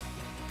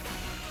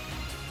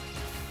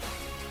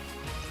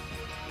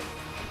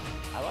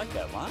I like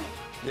that line.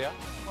 Yeah.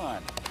 Come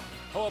on.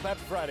 Hello, happy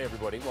Friday,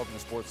 everybody. Welcome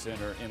to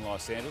Sportscenter in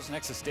Los Angeles.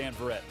 Next is Stan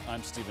Verrett.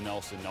 I'm Steven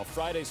Nelson. Now,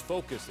 Friday's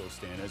focus, though,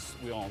 Stan, as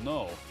we all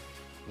know,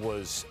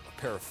 was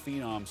a pair of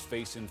phenoms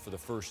facing for the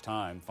first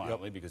time,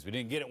 finally, because we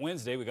didn't get it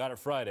Wednesday. We got it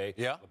Friday.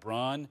 Yeah.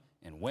 LeBron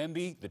and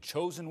Wemby, the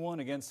chosen one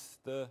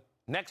against the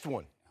next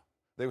one.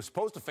 They were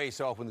supposed to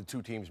face off when the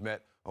two teams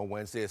met on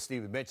Wednesday, as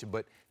Steven mentioned,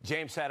 but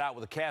James sat out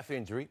with a calf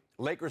injury.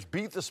 Lakers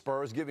beat the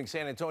Spurs, giving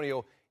San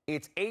Antonio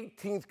its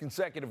 18th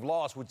consecutive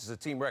loss, which is a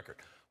team record.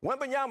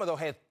 Wembanyama, though,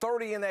 had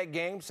 30 in that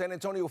game. San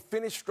Antonio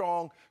finished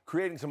strong,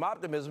 creating some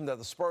optimism that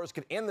the Spurs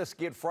could end the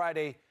skid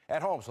Friday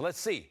at home. So let's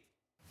see.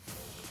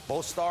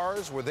 Both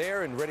stars were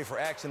there and ready for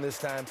action this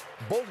time.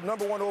 Both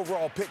number one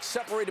overall picks,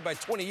 separated by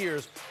 20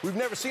 years. We've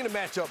never seen a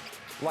matchup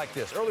like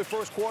this. Early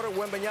first quarter,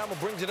 Wembanyama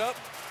brings it up,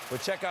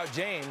 but check out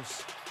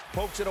James.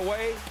 Pokes it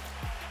away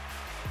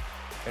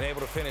and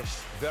able to finish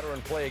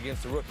veteran play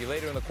against the rookie.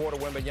 Later in the quarter,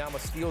 Wembanyama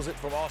steals it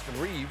from Austin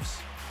Reeves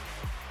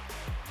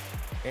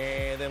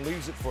and then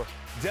leaves it for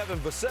Devin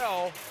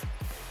Vassell,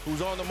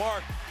 who's on the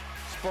mark.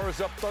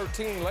 Spurs up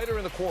 13 later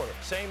in the quarter.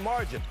 Same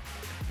margin.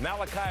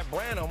 Malachi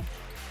Branham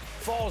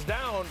falls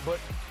down, but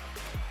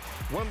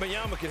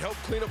Wembanyama can help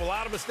clean up a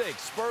lot of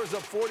mistakes. Spurs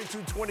up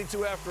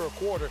 42-22 after a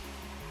quarter.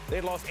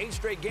 They'd lost 8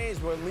 straight games,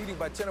 but leading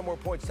by 10 or more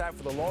points, tied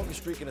for the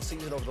longest streak in a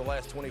season over the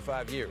last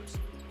 25 years.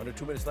 Under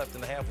 2 minutes left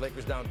in the half,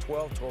 Lakers down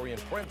 12. Taurean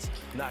Prince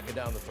knocking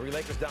down the 3.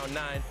 Lakers down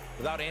 9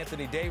 without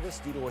Anthony Davis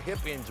due to a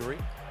hip injury.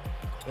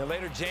 And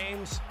later,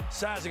 James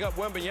sizing up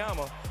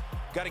Wembanyama.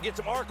 Got to get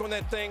some arc on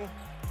that thing,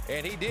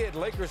 and he did.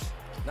 Lakers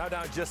now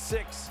down just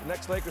 6.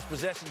 Next Lakers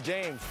possession,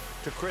 James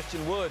to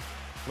Christian Wood.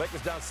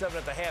 Lakers down 7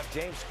 at the half.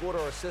 James scored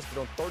or assisted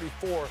on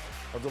 34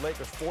 of the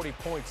Lakers' 40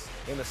 points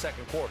in the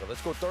second quarter.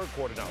 Let's go third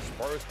quarter now.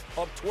 Spurs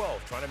up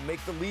 12, trying to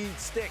make the lead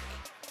stick.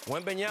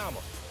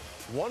 Wembanyama,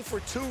 1 for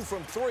 2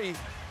 from 3,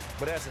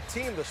 but as a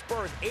team, the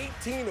Spurs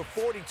 18 of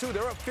 42.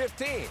 They're up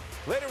 15.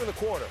 Later in the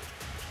quarter,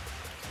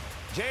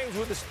 James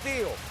with the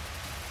steal.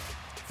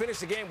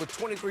 Finished the game with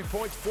 23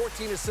 points,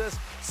 14 assists,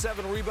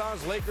 7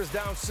 rebounds. Lakers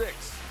down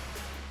 6.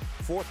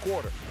 Fourth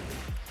quarter,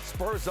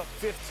 Spurs up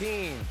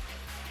 15.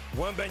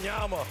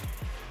 Wembanyama,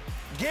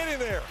 get in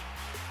there.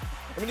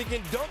 I mean, he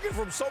can dunk it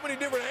from so many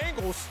different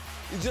angles.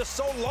 He's just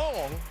so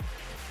long.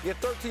 He had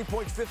 13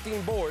 points,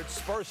 15 boards.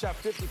 Spurs shot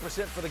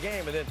 50% for the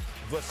game. And then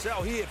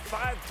Vassell, he hit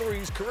 5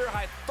 threes, career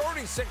high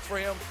 36 for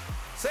him.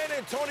 San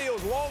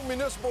Antonio's long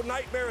municipal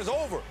nightmare is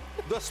over.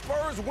 The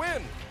Spurs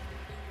win.